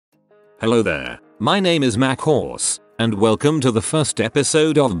Hello there, my name is McHorse, and welcome to the first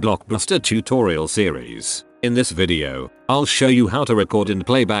episode of Blockbuster tutorial series. In this video, I'll show you how to record and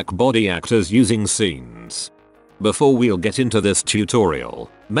playback body actors using scenes. Before we'll get into this tutorial,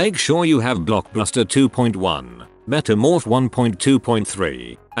 make sure you have Blockbuster 2.1, Metamorph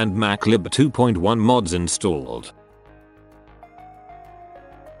 1.2.3, and MacLib 2.1 mods installed.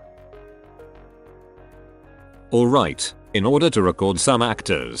 Alright, in order to record some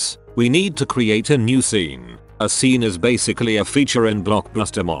actors, we need to create a new scene. A scene is basically a feature in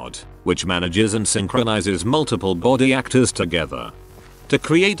Blockbuster mod, which manages and synchronizes multiple body actors together. To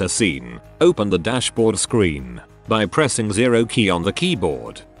create a scene, open the dashboard screen by pressing 0 key on the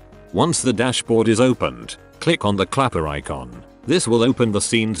keyboard. Once the dashboard is opened, click on the clapper icon. This will open the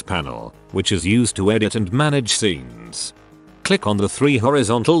scenes panel, which is used to edit and manage scenes. Click on the 3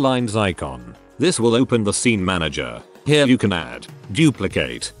 horizontal lines icon. This will open the scene manager. Here you can add,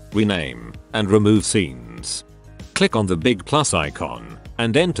 duplicate, rename, and remove scenes. Click on the big plus icon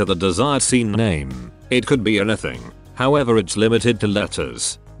and enter the desired scene name. It could be anything, however it's limited to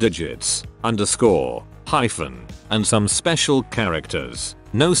letters, digits, underscore, hyphen, and some special characters.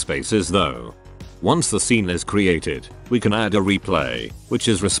 No spaces though. Once the scene is created, we can add a replay, which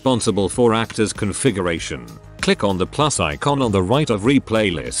is responsible for actors' configuration. Click on the plus icon on the right of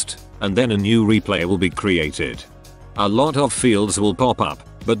replay list, and then a new replay will be created. A lot of fields will pop up,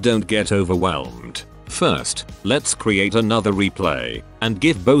 but don't get overwhelmed. First, let's create another replay, and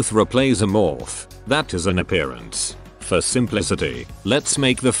give both replays a morph, that is an appearance. For simplicity, let's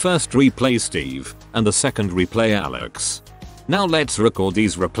make the first replay Steve, and the second replay Alex. Now let's record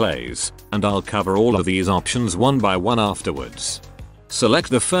these replays, and I'll cover all of these options one by one afterwards. Select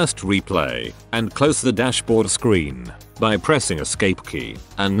the first replay, and close the dashboard screen by pressing escape key,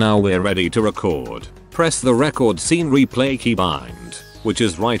 and now we're ready to record. Press the record scene replay keybind, which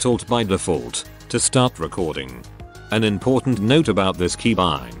is right alt by default, to start recording. An important note about this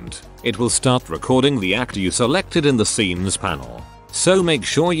keybind, it will start recording the actor you selected in the scenes panel. So make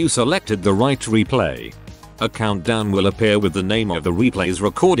sure you selected the right replay. A countdown will appear with the name of the replay's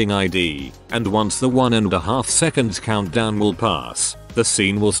recording ID, and once the 1.5 seconds countdown will pass, the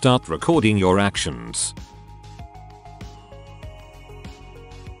scene will start recording your actions.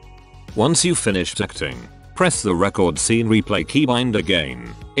 Once you've finished acting, press the record scene replay keybind again.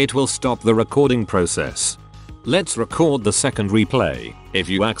 It will stop the recording process. Let's record the second replay. If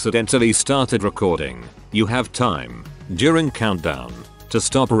you accidentally started recording, you have time, during countdown, to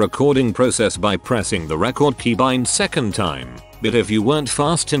stop a recording process by pressing the record keybind second time. But if you weren't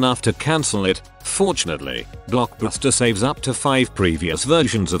fast enough to cancel it, fortunately, Blockbuster saves up to 5 previous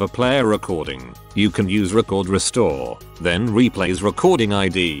versions of a player recording. You can use record restore, then replay's recording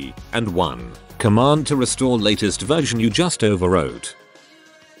ID, and 1 command to restore latest version you just overwrote.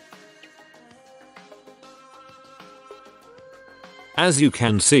 As you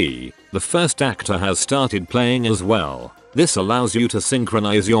can see, the first actor has started playing as well. This allows you to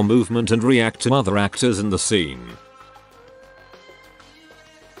synchronize your movement and react to other actors in the scene.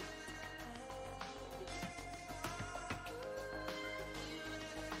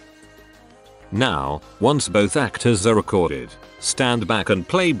 Now, once both actors are recorded, stand back and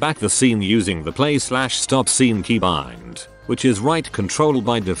play back the scene using the play/stop scene keybind, which is right control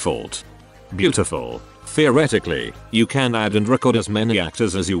by default. Beautiful. Theoretically, you can add and record as many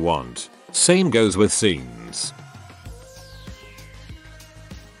actors as you want. Same goes with scenes.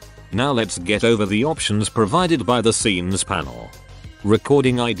 Now let's get over the options provided by the scenes panel.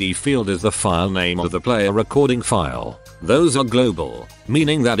 Recording ID field is the file name of the player recording file. Those are global,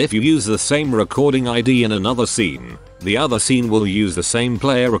 meaning that if you use the same recording ID in another scene, the other scene will use the same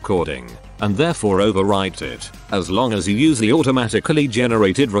player recording, and therefore overwrite it. As long as you use the automatically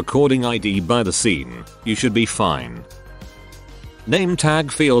generated recording ID by the scene, you should be fine. Name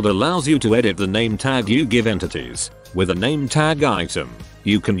tag field allows you to edit the name tag you give entities. With a name tag item,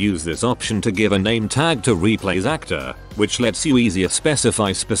 you can use this option to give a name tag to replay's actor, which lets you easier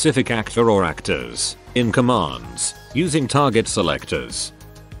specify specific actor or actors in commands using target selectors.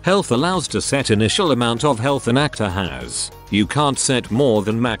 Health allows to set initial amount of health an actor has. You can't set more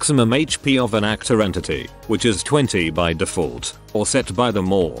than maximum HP of an actor entity, which is 20 by default, or set by the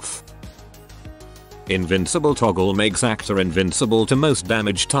morph. Invincible toggle makes actor invincible to most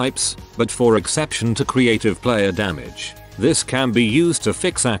damage types, but for exception to creative player damage. This can be used to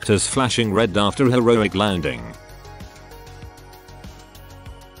fix actors flashing red after heroic landing.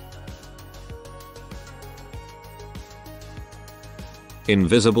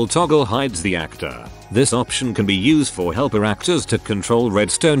 Invisible toggle hides the actor. This option can be used for helper actors to control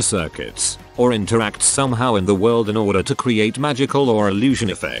redstone circuits, or interact somehow in the world in order to create magical or illusion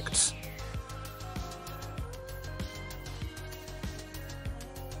effects.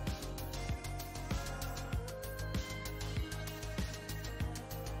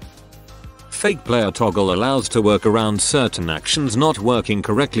 fake player toggle allows to work around certain actions not working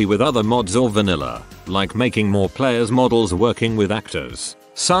correctly with other mods or vanilla, like making more players models working with actors.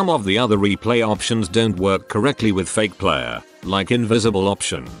 Some of the other replay options don't work correctly with fake player, like invisible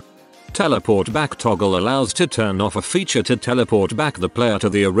option. Teleport back toggle allows to turn off a feature to teleport back the player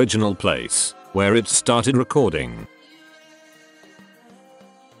to the original place where it started recording.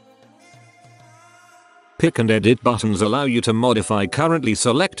 Pick and edit buttons allow you to modify currently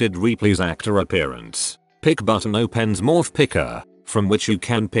selected replay's actor appearance. Pick button opens morph picker, from which you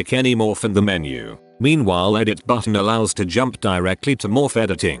can pick any morph in the menu. Meanwhile, edit button allows to jump directly to morph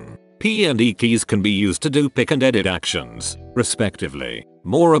editing. P and E keys can be used to do pick and edit actions, respectively.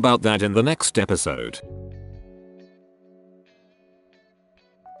 More about that in the next episode.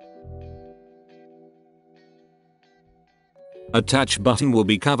 Attach button will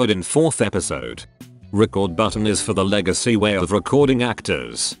be covered in 4th episode. Record button is for the legacy way of recording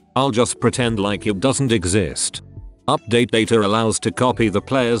actors. I'll just pretend like it doesn't exist. Update data allows to copy the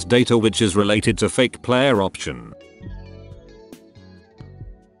player's data which is related to fake player option.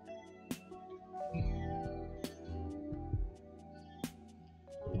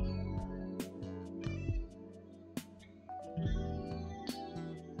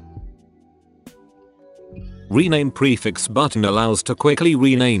 Rename prefix button allows to quickly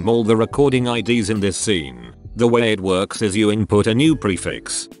rename all the recording IDs in this scene. The way it works is you input a new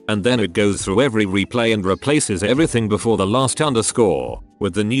prefix, and then it goes through every replay and replaces everything before the last underscore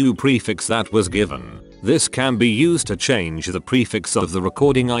with the new prefix that was given. This can be used to change the prefix of the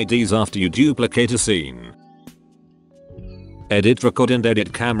recording IDs after you duplicate a scene. Edit record and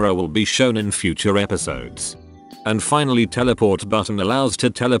edit camera will be shown in future episodes. And finally, teleport button allows to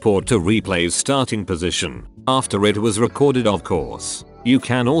teleport to replay's starting position after it was recorded, of course. You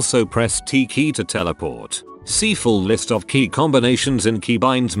can also press T key to teleport. See full list of key combinations in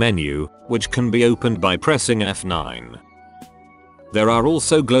keybinds menu, which can be opened by pressing F9. There are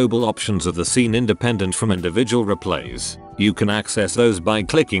also global options of the scene independent from individual replays. You can access those by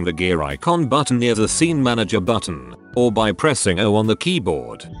clicking the gear icon button near the scene manager button, or by pressing O on the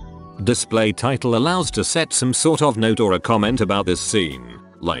keyboard. Display title allows to set some sort of note or a comment about this scene,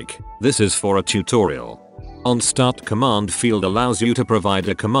 like, "This is for a tutorial." On start command field allows you to provide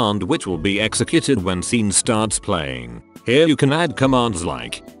a command which will be executed when scene starts playing. Here you can add commands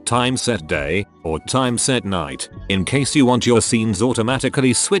like time set day or time set night in case you want your scenes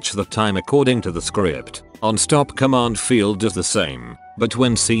automatically switch the time according to the script. On stop command field does the same, but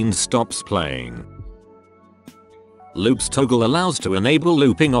when scene stops playing. Loops toggle allows to enable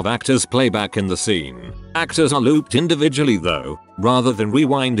looping of actors' playback in the scene. Actors are looped individually though, rather than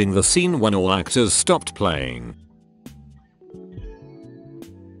rewinding the scene when all actors stopped playing.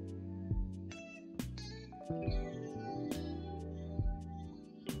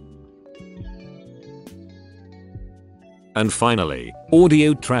 And finally,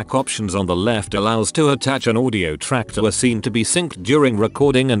 audio track options on the left allows to attach an audio track to a scene to be synced during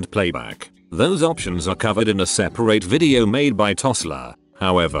recording and playback. Those options are covered in a separate video made by Tosla.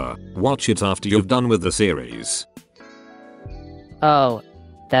 However, watch it after you've done with the series. Oh,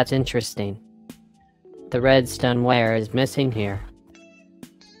 that's interesting. The redstone wire is missing here.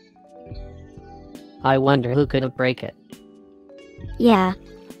 I wonder who could have break it. Yeah.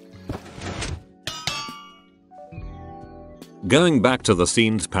 Going back to the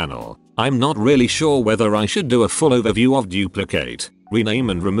scenes panel, I'm not really sure whether I should do a full overview of duplicate, rename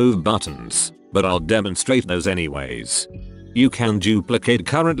and remove buttons, but I'll demonstrate those anyways. You can duplicate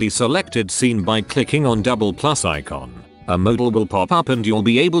currently selected scene by clicking on double plus icon. A modal will pop up and you'll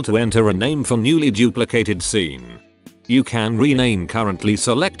be able to enter a name for newly duplicated scene. You can rename currently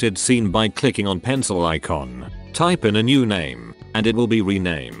selected scene by clicking on pencil icon. Type in a new name, and it will be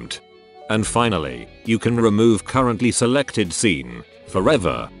renamed. And finally, you can remove currently selected scene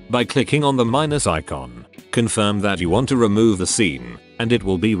forever by clicking on the minus icon. Confirm that you want to remove the scene, and it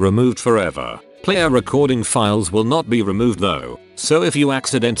will be removed forever. Player recording files will not be removed though, so if you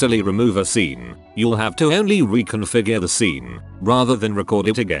accidentally remove a scene, you'll have to only reconfigure the scene, rather than record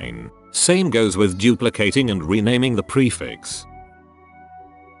it again. Same goes with duplicating and renaming the prefix.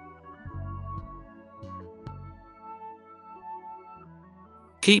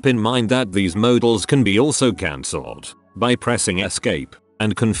 Keep in mind that these modals can be also cancelled by pressing escape,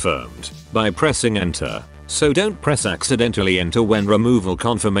 and confirmed by pressing enter. So don't press accidentally enter when removal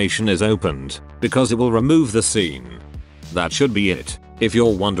confirmation is opened, because it will remove the scene. That should be it. If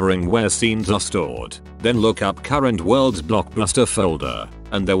you're wondering where scenes are stored, then look up current world's Blockbuster folder,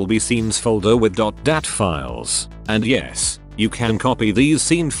 and there will be scenes folder with .dat files. And yes, you can copy these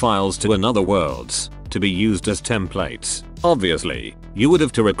scene files to another worlds, to be used as templates. Obviously, you would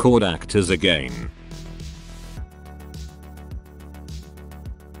have to record actors again.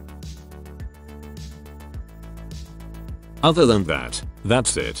 Other than that,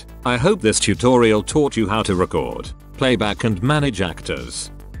 that's it. I hope this tutorial taught you how to record, playback and manage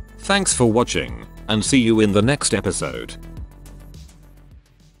actors. Thanks for watching, and see you in the next episode.